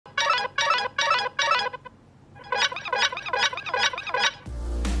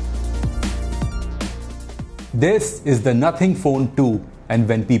This is the Nothing Phone 2, and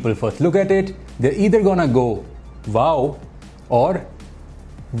when people first look at it, they're either gonna go, wow, or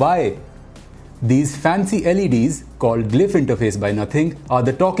why? These fancy LEDs, called glyph interface by Nothing, are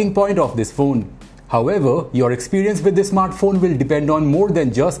the talking point of this phone. However, your experience with this smartphone will depend on more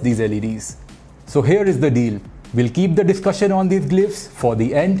than just these LEDs. So here is the deal. We'll keep the discussion on these glyphs for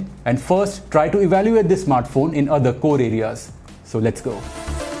the end and first try to evaluate this smartphone in other core areas. So let's go.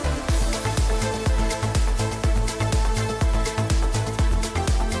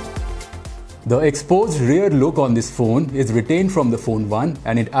 The exposed rear look on this phone is retained from the Phone 1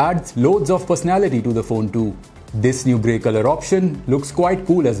 and it adds loads of personality to the Phone 2. This new grey color option looks quite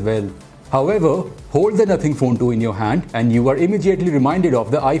cool as well. However, hold the Nothing Phone 2 in your hand and you are immediately reminded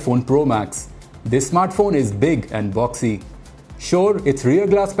of the iPhone Pro Max. This smartphone is big and boxy. Sure, its rear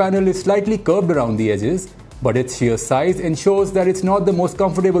glass panel is slightly curved around the edges, but its sheer size ensures that it's not the most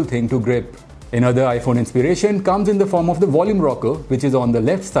comfortable thing to grip. Another iPhone inspiration comes in the form of the volume rocker, which is on the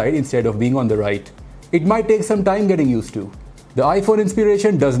left side instead of being on the right. It might take some time getting used to. The iPhone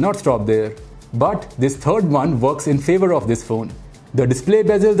inspiration does not stop there, but this third one works in favor of this phone. The display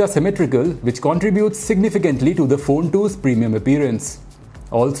bezels are symmetrical, which contributes significantly to the Phone 2's premium appearance.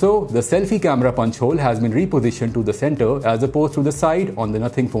 Also, the selfie camera punch hole has been repositioned to the center as opposed to the side on the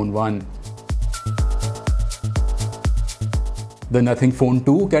Nothing Phone 1. The Nothing Phone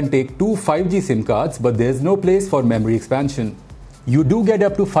 2 can take two 5G SIM cards, but there's no place for memory expansion. You do get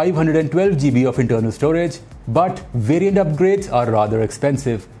up to 512 GB of internal storage, but variant upgrades are rather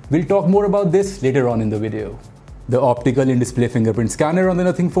expensive. We'll talk more about this later on in the video. The optical in-display fingerprint scanner on the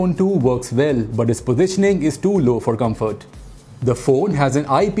Nothing Phone 2 works well, but its positioning is too low for comfort. The phone has an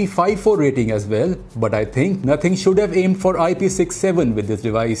IP54 rating as well, but I think Nothing should have aimed for IP67 with this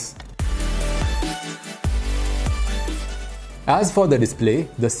device. As for the display,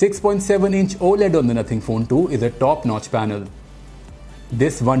 the 6.7-inch OLED on the Nothing Phone 2 is a top-notch panel.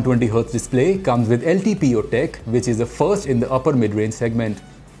 This 120Hz display comes with LTPO tech, which is a first in the upper mid-range segment.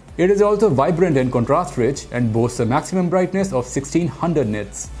 It is also vibrant and contrast-rich and boasts a maximum brightness of 1600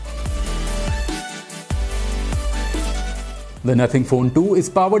 nits. The Nothing Phone 2 is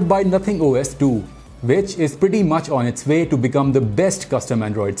powered by Nothing OS 2, which is pretty much on its way to become the best custom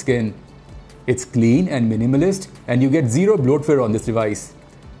Android skin. It's clean and minimalist, and you get zero bloatware on this device.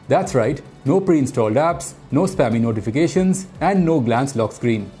 That's right, no pre-installed apps, no spammy notifications, and no glance lock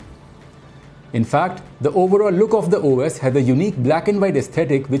screen. In fact, the overall look of the OS has a unique black and white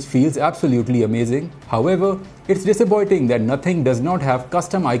aesthetic which feels absolutely amazing. However, it's disappointing that Nothing does not have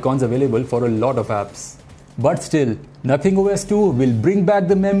custom icons available for a lot of apps. But still, Nothing OS 2 will bring back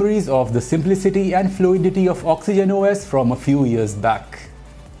the memories of the simplicity and fluidity of Oxygen OS from a few years back.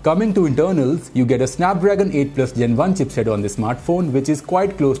 Coming to internals, you get a Snapdragon 8 Plus Gen 1 chipset on this smartphone, which is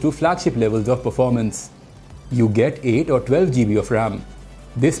quite close to flagship levels of performance. You get 8 or 12 GB of RAM.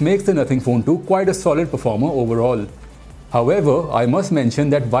 This makes the Nothing Phone 2 quite a solid performer overall. However, I must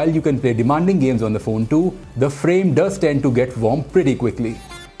mention that while you can play demanding games on the Phone 2, the frame does tend to get warm pretty quickly.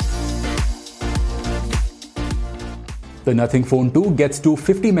 The Nothing Phone 2 gets two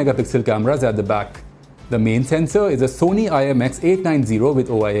 50-megapixel cameras at the back. The main sensor is a Sony IMX890 with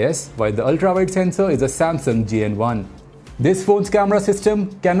OIS, while the ultrawide sensor is a Samsung GN1. This phone's camera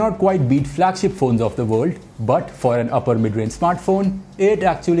system cannot quite beat flagship phones of the world, but for an upper mid-range smartphone, it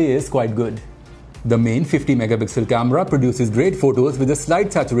actually is quite good. The main 50-megapixel camera produces great photos with a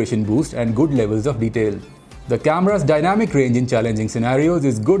slight saturation boost and good levels of detail. The camera's dynamic range in challenging scenarios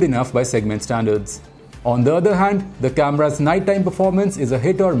is good enough by segment standards. On the other hand, the camera's nighttime performance is a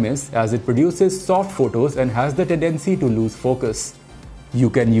hit or miss as it produces soft photos and has the tendency to lose focus.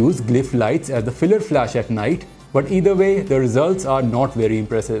 You can use glyph lights as the filler flash at night, but either way, the results are not very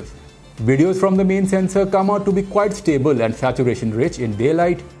impressive. Videos from the main sensor come out to be quite stable and saturation rich in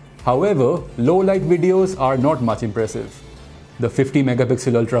daylight. However, low light videos are not much impressive. The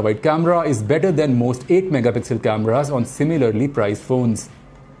 50-megapixel ultra-wide camera is better than most 8-megapixel cameras on similarly priced phones.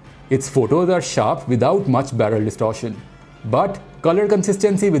 Its photos are sharp without much barrel distortion. But color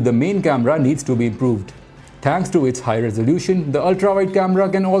consistency with the main camera needs to be improved. Thanks to its high resolution, the ultra-wide camera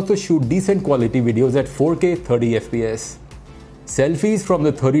can also shoot decent quality videos at 4K 30fps. Selfies from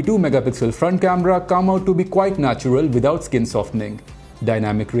the 32-megapixel front camera come out to be quite natural without skin softening.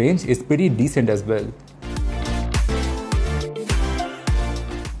 Dynamic range is pretty decent as well.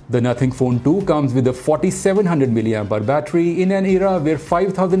 The Nothing Phone 2 comes with a 4700 mAh battery in an era where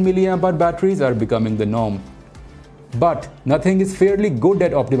 5000 mAh batteries are becoming the norm. But Nothing is fairly good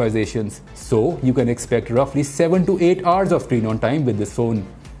at optimizations, so you can expect roughly 7 to 8 hours of screen on time with this phone.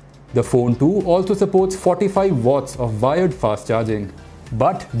 The Phone 2 also supports 45 watts of wired fast charging.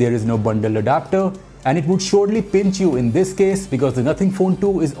 But there is no bundled adapter, and it would surely pinch you in this case because the Nothing Phone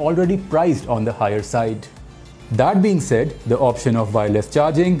 2 is already priced on the higher side. That being said, the option of wireless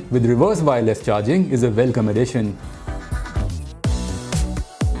charging with reverse wireless charging is a welcome addition.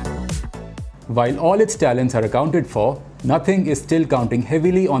 While all its talents are accounted for, Nothing is still counting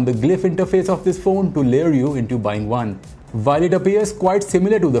heavily on the glyph interface of this phone to lure you into buying one. While it appears quite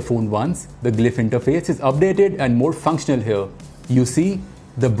similar to the phone once, the glyph interface is updated and more functional here. You see,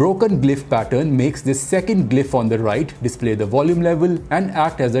 the broken glyph pattern makes this second glyph on the right display the volume level and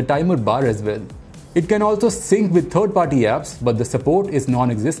act as a timer bar as well. It can also sync with third-party apps, but the support is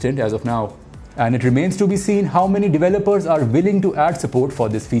non-existent as of now. And it remains to be seen how many developers are willing to add support for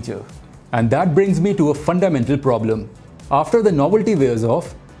this feature. And that brings me to a fundamental problem. After the novelty wears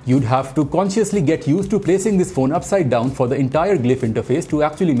off, you'd have to consciously get used to placing this phone upside down for the entire glyph interface to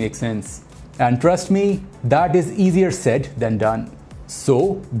actually make sense. And trust me, that is easier said than done.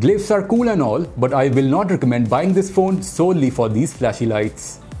 So, glyphs are cool and all, but I will not recommend buying this phone solely for these flashy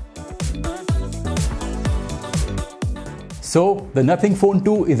lights. So, the Nothing Phone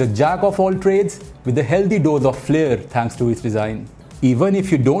 2 is a jack of all trades with a healthy dose of flair thanks to its design. Even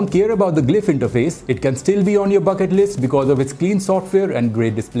if you don't care about the glyph interface, it can still be on your bucket list because of its clean software and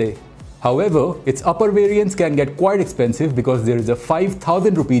great display. However, its upper variants can get quite expensive because there is a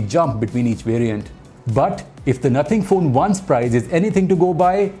 5,000 rupee jump between each variant. But if the Nothing Phone 1's price is anything to go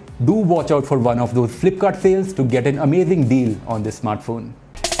by, do watch out for one of those Flipkart sales to get an amazing deal on this smartphone.